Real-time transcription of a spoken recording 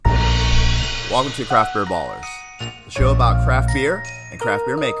Welcome to Craft Beer Ballers, the show about craft beer and craft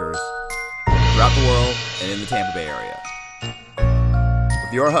beer makers throughout the world and in the Tampa Bay area.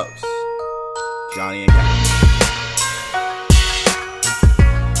 With your hosts, Johnny and Kevin.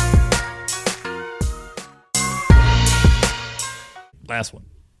 Last one.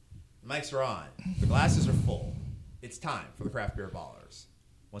 Mics are on. The glasses are full. It's time for the Craft Beer Ballers.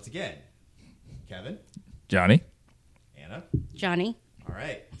 Once again, Kevin, Johnny. Anna, Johnny. All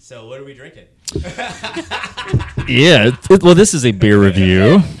right. So what are we drinking? Yeah. Well, this is a beer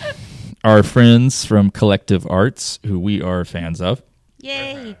review. Our friends from Collective Arts, who we are fans of.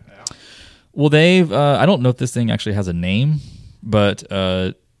 Yay. Well, they've, I don't know if this thing actually has a name, but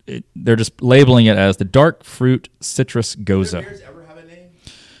they're just labeling it as the Dark Fruit Citrus Gose. Do beers ever have a name?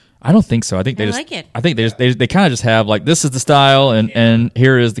 I don't think so. I think they I just like it. I think they kind of just have like, this is the style and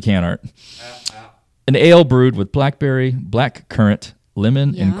here is the can art. An ale brewed with blackberry, black currant, lemon,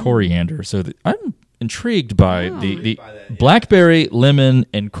 and Yum. coriander. So I'm intrigued by the By that, yeah. blackberry, lemon,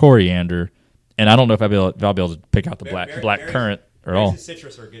 and coriander. And I don't know if I'll be able to pick out the black currant at Berries all. and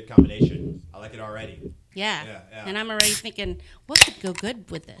citrus are a good combination. I like it already. Yeah. Yeah. And I'm already thinking, what could go good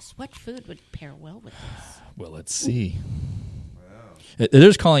with this? What food would pair well with this? Well, let's see. Wow. They're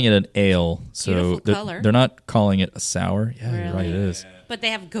just calling it an ale, so Beautiful color. they're not calling it a sour. Yeah, you're right, it Really? is. But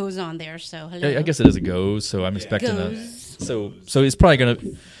they have Gose on there, so hello. I guess it is a Gose, so I'm expecting a. Gose. So it's probably gonna.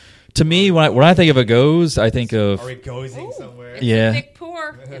 To me, when I think of a Gose, I think of. Are we ghosing somewhere? It's Yeah. a thick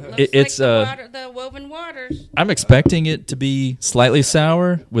pour. It looks It's, like the woven waters. I'm expecting it to be slightly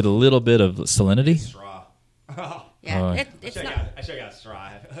sour with a little bit of salinity. Straw. Yeah, it's I not. should have got a straw.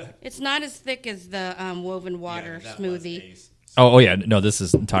 It's not as thick as the woven water Yeah, that was smoothie. Ace. Oh yeah, no, this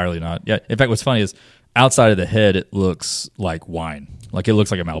is entirely not. Yeah, in fact, what's funny is outside of the head, it looks like wine. Like it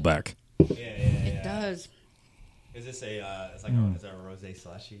looks like a Malbec. Yeah. It does. Is this a? It's like is that a rosé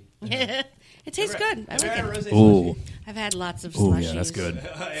slushy? It tastes good. I like it. Ooh, I've had lots of ooh, slushies. yeah, that's good.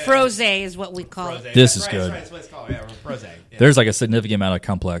 Frosé is what we call it. Rosé. This That's is right, good. That's what it's called. Yeah, rosé. Yeah. There's like a significant amount of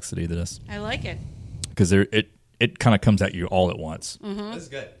complexity to this I like it. because it kind of comes at you all at once. This is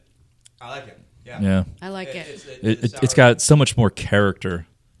good. I like it. Yeah. Yeah, I like it. it's got so much more character.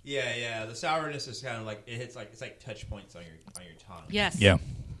 Yeah. The sourness is kind of like it hits like it's like touch points on your tongue. Yes. Yeah,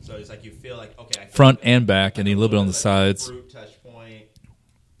 So it's like you feel like okay. I feel front like and back, and like a little bit on the like sides. Fruit touch point.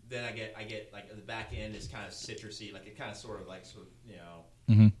 Then I get like the back end is kind of citrusy, like it kind of sort of you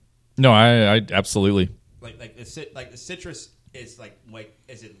know No, I absolutely. like the citrus is like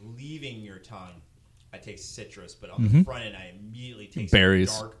as it leaving your tongue, I taste citrus, but on the front end I immediately taste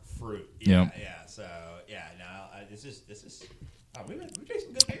Berries. dark fruit. Yeah. Yeah. So yeah, this is we drank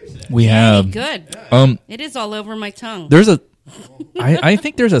some good beers today. We Yeah, have good. It is all over my tongue. There's a. I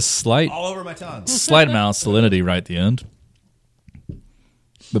think there's a slight all over my tongue. amount of salinity right at the end,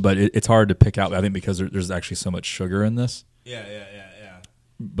 but it's hard to pick out. I think because there's actually so much sugar in this. Yeah.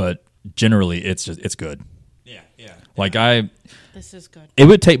 But generally, it's good. Yeah. Like This is good. it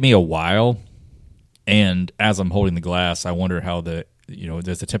would take me a while, and as I'm holding the glass, I wonder how does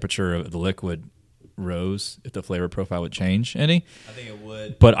the temperature of the liquid rose, if the flavor profile would change any. I think it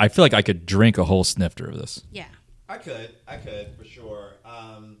would. But I feel like I could drink a whole snifter of this. Yeah. I could for sure.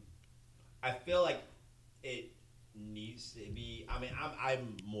 I feel like it needs to be. I mean,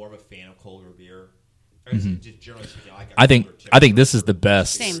 I'm more of a fan of colder beer. Or just generally speaking, I think this is the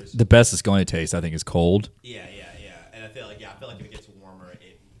best. Same. The best it's going to taste, I think, is cold. Yeah. And I feel like if it gets warmer,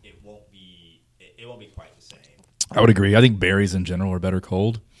 it won't be quite the same. I would agree. I think berries in general are better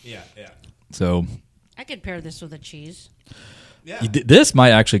cold. Yeah. So I could pair this with a cheese. Yeah. this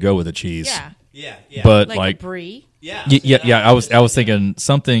might actually go with a cheese. Yeah. Yeah. But Like a brie. yeah. I was thinking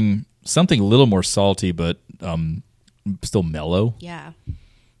something a little more salty, but still mellow, Yeah.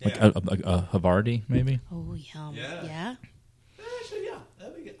 like a Havarti maybe. Oh, yum. Yeah. Yeah. Actually, yeah.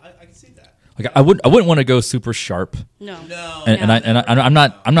 That'd be good. I can see that. Like I wouldn't want to go super sharp, No. No. I'm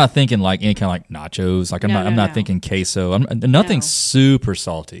not thinking like any kind of like nachos. Like I'm No, not no. thinking queso. Nothing No. super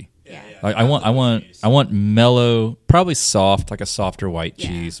salty. Yeah. Like I want mellow, probably soft, like a softer white Yeah.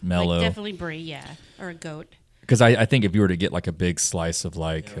 cheese, mellow. Like definitely brie, yeah. Or a goat. Because I think if you were to get like a big slice of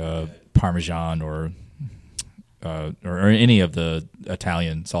like Parmesan or any of the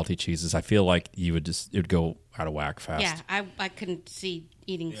Italian salty cheeses, I feel like it would go out of whack fast. Yeah, I couldn't see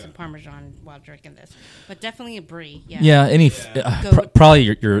eating some Parmesan while drinking this. But definitely a brie, yeah. Yeah, Goat. probably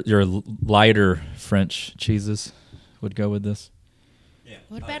your lighter French cheeses would go with this. Yeah.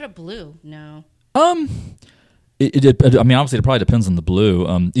 What about a blue? No. I mean, obviously, it probably depends on the blue.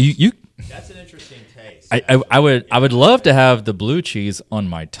 That's an interesting taste. I would love to have the blue cheese on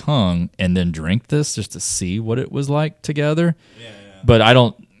my tongue and then drink this just to see what it was like together. Yeah. But I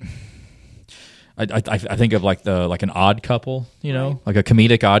don't. I think of like an Odd Couple, Right. like a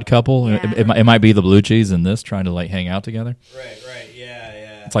comedic Odd Couple. Yeah. It might be the Blue Cheese and this trying to like hang out together. Right.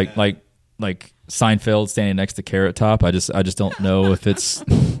 Yeah. It's like Seinfeld standing next to Carrot Top. I just don't know if it's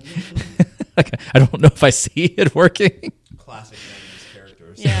like I don't know if I see it working. Classic 90s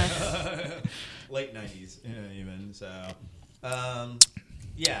characters. Yeah. Late 90s, even. So,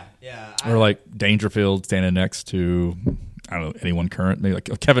 yeah. Or like Dangerfield standing next to, I don't know, anyone current. Maybe like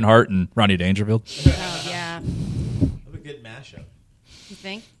Kevin Hart and Ronnie Dangerfield. Oh, yeah. What a good mashup. You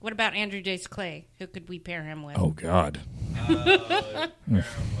think? What about Andrew Dice Clay? Who could we pair him with? Oh, God. Pair him with,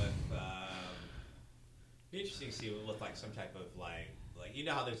 be interesting to see with like some type of like you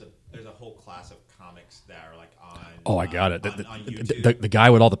know how there's a whole class of comics that are like on. Oh, I got it. On YouTube. The guy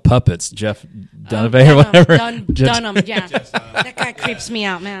with all the puppets, Jeff Dunavay or whatever. Dunham, yeah. That guy creeps me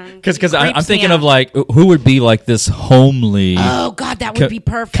out, man. Because I'm thinking of like who would be like this homely. Oh God, that would be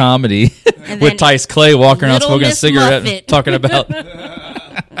perfect. Comedy And with then Tice Clay walking around Little smoking a Miss cigarette, Muffet. talking about. Man,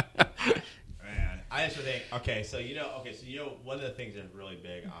 I just think so one of the things that's really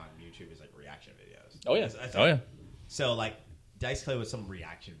big on YouTube is like reaction videos. Oh yeah. That's Oh yeah. So like Dice Clay was some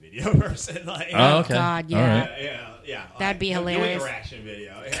reaction video person. Like, Oh, okay. God, All yeah. right. Yeah. That'd be hilarious. Doing a reaction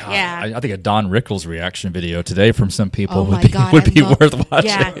video. Yeah. I think a Don Rickles reaction video today from some people Oh my would God, be I love- worth watching.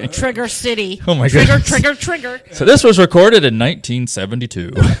 Yeah, Trigger City. Oh my Trigger, goodness. trigger. So this was recorded in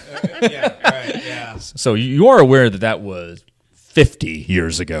 1972. Yeah. Right. Yeah. So you are aware that was 50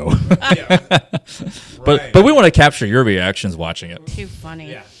 years ago. Yeah. But we want to capture your reactions watching it. Too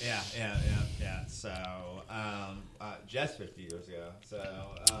funny. Yeah. So, just 50 years ago. So,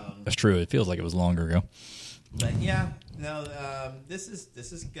 That's true. It feels like it was longer ago. but yeah, no, this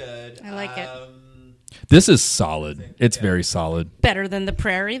is good. I like it. This is solid. It's very solid. Better than the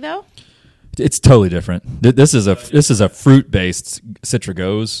Prairie, though. It's totally different. This is a fruit-based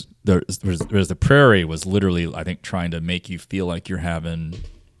Citragose. Whereas the Prairie was literally, I think, trying to make you feel like you're having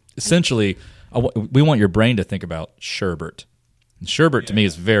essentially. We want your brain to think about sherbet. And sherbet to me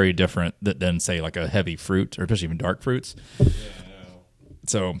is very different than say like a heavy fruit or especially even dark fruits.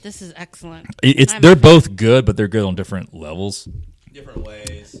 So This is excellent. they're both good, but they're good on different levels. Different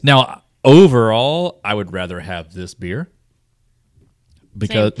ways. Now, overall, I would rather have this beer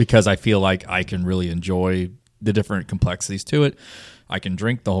because I feel like I can really enjoy the different complexities to it. I can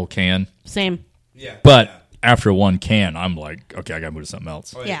drink the whole can, Same. Yeah. but yeah. after one can, I'm like, okay, I got to move to something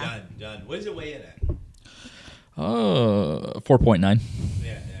else. Oh, Yeah. Done. What does it weigh in at? 4.9.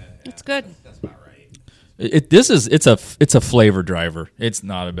 Yeah. It's good. That's about right. It's a flavor driver. It's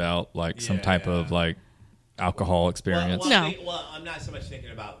not about like some type Yeah. of like alcohol experience. No. I'm not so much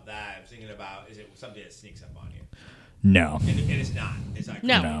thinking about that. I'm thinking about is it something that sneaks up on you? No. And it's not. It's like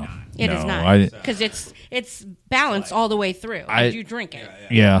No. not. It is No, not. Because it's balanced all the way through. As you drink it.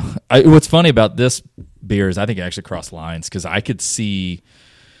 Yeah. What's funny about this beer is I think it actually crossed lines because I could see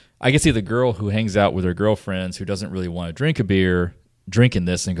the girl who hangs out with her girlfriends who doesn't really want to drink a beer drinking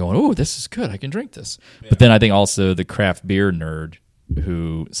this and going, oh, this is good. I can drink this. Yeah. But then I think also the craft beer nerd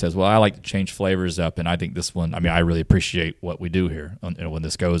who says, well, I like to change flavors up. And I think this one, I really appreciate what we do here when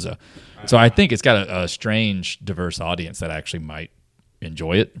this goes. So I think it's got a strange, diverse audience that actually might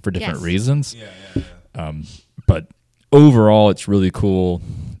enjoy it for different reasons. Yeah. But overall, it's really cool.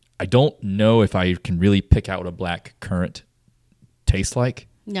 I don't know if I can really pick out what a black currant tastes like.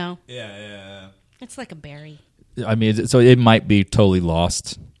 No. Yeah. It's like a berry. So it might be totally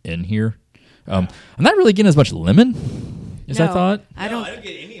lost in here. I'm not really getting as much lemon as I thought. I don't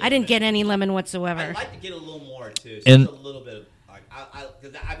get any lemon. I didn't get any lemon whatsoever. I'd like to get a little more too. And- Just a little bit of like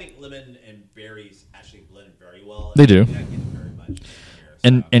because I think lemon and berries actually blend very well. They do. I don't get very much in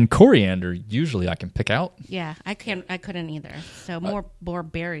here, so. And coriander, usually I can pick out. Yeah, I couldn't either. So more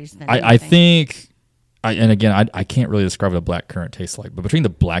berries than I anything. think, and again, I can't really describe what a black currant tastes like, but between the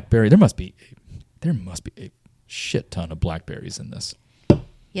blackberry, there must be a shit ton of blackberries in this.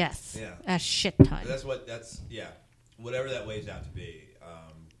 Yes. Yeah. A shit ton. Whatever that weighs out to be.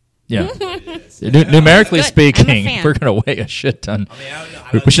 Yeah. What it is. Numerically Good. I'm a speaking, fan. we're going to weigh a shit ton. I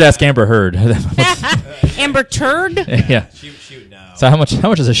don't We should ask Amber Heard. Amber Turd? Yeah. She would know. So how much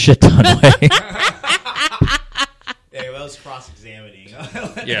does a shit ton weigh? Yeah, well, it's cross-examining.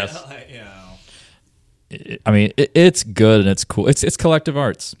 Yes. You know. It's good and it's cool. It's collective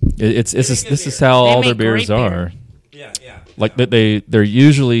arts. This is how They all their make beers great beer. are. Yeah. Like they're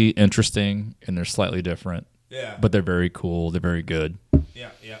usually interesting and they're slightly different, Yeah. but they're very cool. They're very good. Yeah.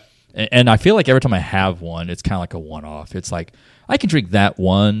 And I feel like every time I have one, it's kind of like a one-off. It's like I can drink that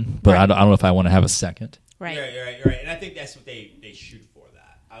one, but I don't know if I want to have a second. Right. You're right. And I think that's what they shoot for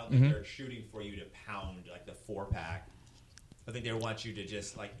that. I don't think they're shooting for you to pound like the 4-pack. I think they want you to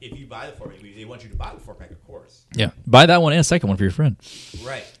just like if you buy the 4-pack, they want you to buy the 4-pack, of course. Yeah, buy that one and a second one for your friend.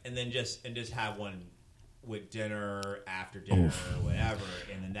 Right, and then just have one with dinner, after dinner, or whatever,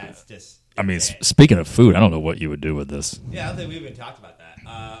 and then that's just. I mean, speaking of food, I don't know what you would do with this. Yeah, I don't think we even talked about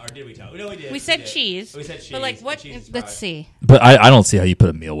that, or did we talk? No, we did. We said cheese. We said cheese. But like, what? Let's see. But I don't see how you put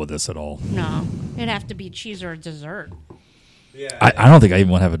a meal with this at all. No, it'd have to be cheese or a dessert. Yeah, I don't think I even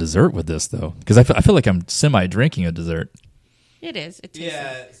want to have a dessert with this though, because I feel like I'm semi-drinking a dessert. It is. It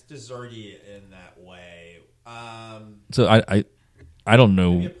tastes it's desserty in that way. So I don't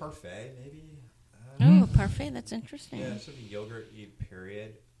know. Maybe a parfait, maybe. Oh, a parfait. That's interesting. Yeah, sort of yogurt-y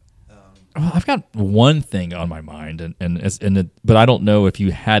period. Well, I've got one thing on my mind, but I don't know if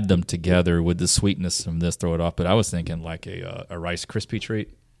you had them together with the sweetness from this, throw it off. But I was thinking like a Rice Krispie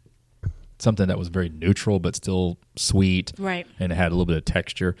treat, something that was very neutral but still sweet, right? And it had a little bit of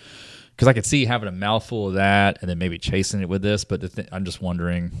texture. Because I could see having a mouthful of that and then maybe chasing it with this. But I'm just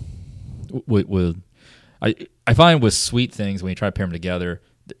wondering, I find with sweet things when you try to pair them together,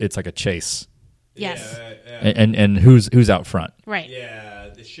 it's like a chase. Yes. Yeah. And who's out front? Right. Yeah,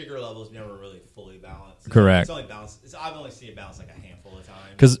 the sugar level is never really fully balanced. Correct. It's only balanced. I've only seen it balanced like a handful of times.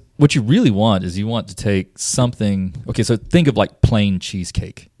 Because what you really want is you want to take something. Okay, so think of like plain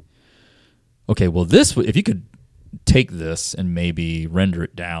cheesecake. Okay, well this if you could take this and maybe render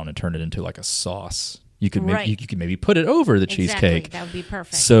it down and turn it into like a sauce. You could maybe, you could maybe put it over the cheesecake. That would be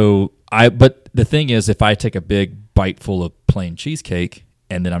perfect. So but the thing is, if I take a big bite full of plain cheesecake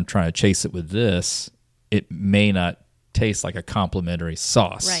and then I'm trying to chase it with this, it may not taste like a complimentary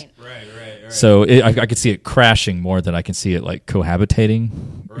sauce. Right. So I could see it crashing more than I can see it like cohabitating.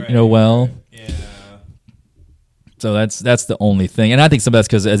 Well. Right. Yeah. So that's the only thing, and I think some of that's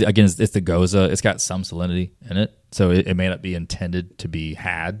because again it's the Gose. It's got some salinity in it, so it may not be intended to be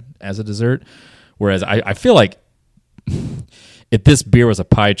had as a dessert. Whereas I feel like if this beer was a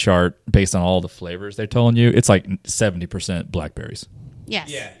pie chart based on all the flavors they're telling you, it's like 70% blackberries. Yes.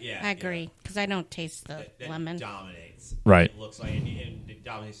 Yeah. I agree because I don't taste the lemon. Dominates. Right. It looks like and it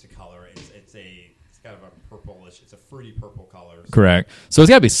dominates the color. It's kind of a purplish. It's a fruity purple color. So. Correct. So it's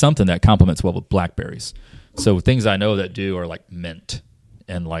got to be something that complements well with blackberries. So things I know that do are like mint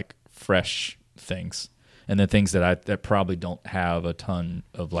and like fresh things, and then things that probably don't have a ton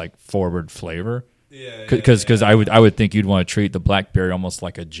of like forward flavor. Yeah. Because I would think you'd want to treat the blackberry almost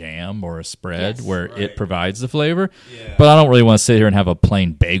like a jam or a spread where it provides the flavor. Yeah. But I don't really want to sit here and have a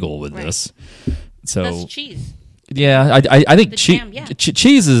plain bagel with this. So that's cheese. Yeah, I think jam,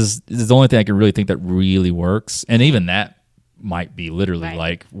 cheese is the only thing I can really think that really works, and even that might be literally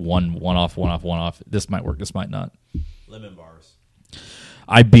like one off. This might work. This might not. Lemon bars.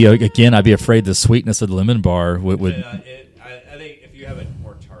 I'd be afraid the sweetness of the lemon bar would. I think if you have a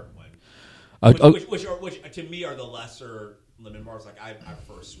more tart one, which to me are the lesser lemon bars. Like I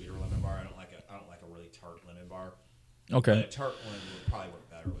prefer a sweeter lemon bar. I don't like a really tart lemon bar. Okay. But a tart one would probably work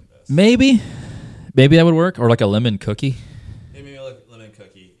better with this. Maybe that would work, or like a lemon cookie. Maybe a lemon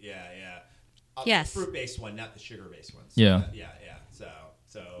cookie. Yeah. Yes. Fruit based one, not the sugar based ones. Yeah. Yeah.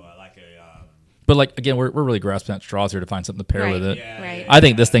 So like a. But like again, we're really grasping at straws here to find something to pair with it. Yeah, Right. I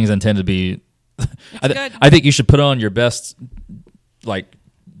think this thing's intended to be. Good. I think you should put on your best like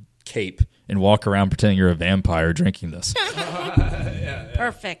cape and walk around pretending you're a vampire drinking this.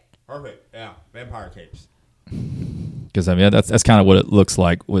 Perfect. Yeah. Vampire capes. Because I mean that's kind of what it looks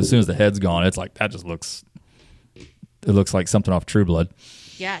like. As soon as the head's gone, it's like that just looks. It looks like something off True Blood.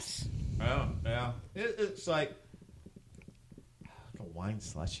 Yes. Oh yeah. It's like a wine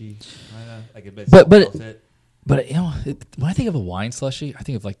slushy, kind of like a bit. But when I think of a wine slushy, I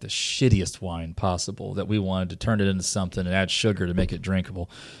think of like the shittiest wine possible that we wanted to turn it into something and add sugar to make it drinkable.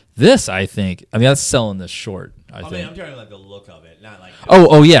 This, I think, that's selling this short. I think. I'm talking like the look of it, not like.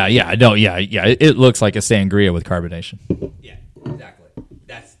 Yeah. It looks like a sangria with carbonation. Yeah, exactly.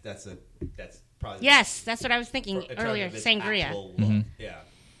 That's probably. Yes, that's what I was thinking earlier. Sangria. Mm-hmm. Yeah,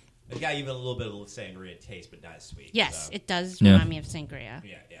 it's got even a little bit of sangria taste, but not as sweet. Yes, so. It does remind me of sangria.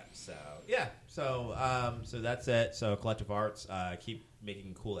 Yeah. So that's it. So Collective Arts, keep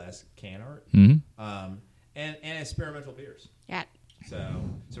making cool ass can art, and experimental beers. Yeah. So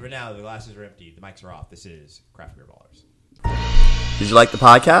for now, the glasses are empty, the mics are off. This is Craft Beer Ballers. Did you like the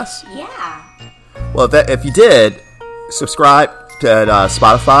podcast? Yeah. Well, if you did, subscribe to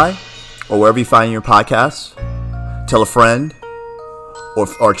Spotify or wherever you find your podcasts. Tell a friend,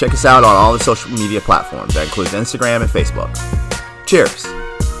 or check us out on all the social media platforms. That includes Instagram and Facebook. Cheers.